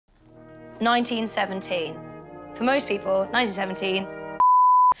1917. For most people, 1917.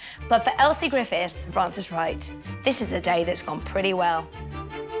 But for Elsie Griffiths and Frances Wright, this is the day that's gone pretty well.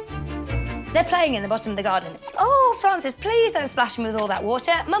 They're playing in the bottom of the garden. Oh, Frances, please don't splash me with all that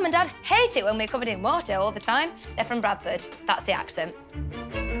water. Mum and Dad hate it when we're covered in water all the time. They're from Bradford. That's the accent.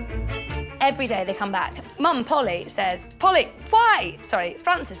 Every day they come back. Mum, Polly, says, Polly, why? Sorry,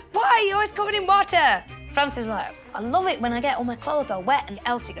 Frances, why are you always covered in water? Frances is like, I love it when I get all my clothes all wet. And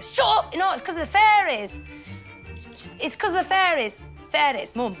Elsie goes, shut up, you know, it's because of the fairies. It's because of the fairies.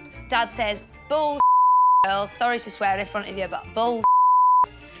 Fairies, Mum. Dad says, bull girl, sorry to swear in front of you, but bull.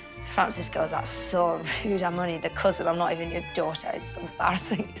 Frances goes, that's so rude, I'm only the cousin, I'm not even your daughter. It's so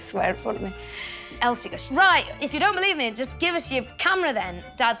embarrassing to swear in front of me. Elsie goes, right, if you don't believe me, just give us your camera then.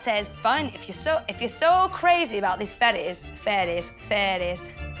 Dad says, fine, if you're so crazy about these fairies.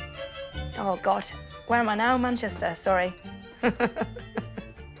 Oh, God, where am I now? Manchester, sorry.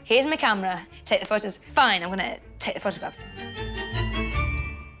 Here's my camera, take the photos. Fine, I'm gonna take the photograph.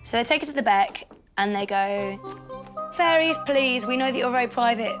 So they take it to the Beck and they go, fairies, please, we know that you're a very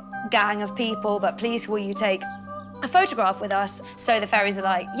private gang of people, but please will you take a photograph with us? So the fairies are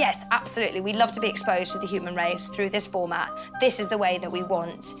like, yes, absolutely, we'd love to be exposed to the human race through this format. This is the way that we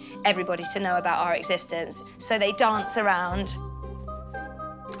want everybody to know about our existence. So they dance around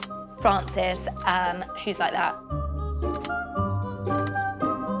Frances, who's like that.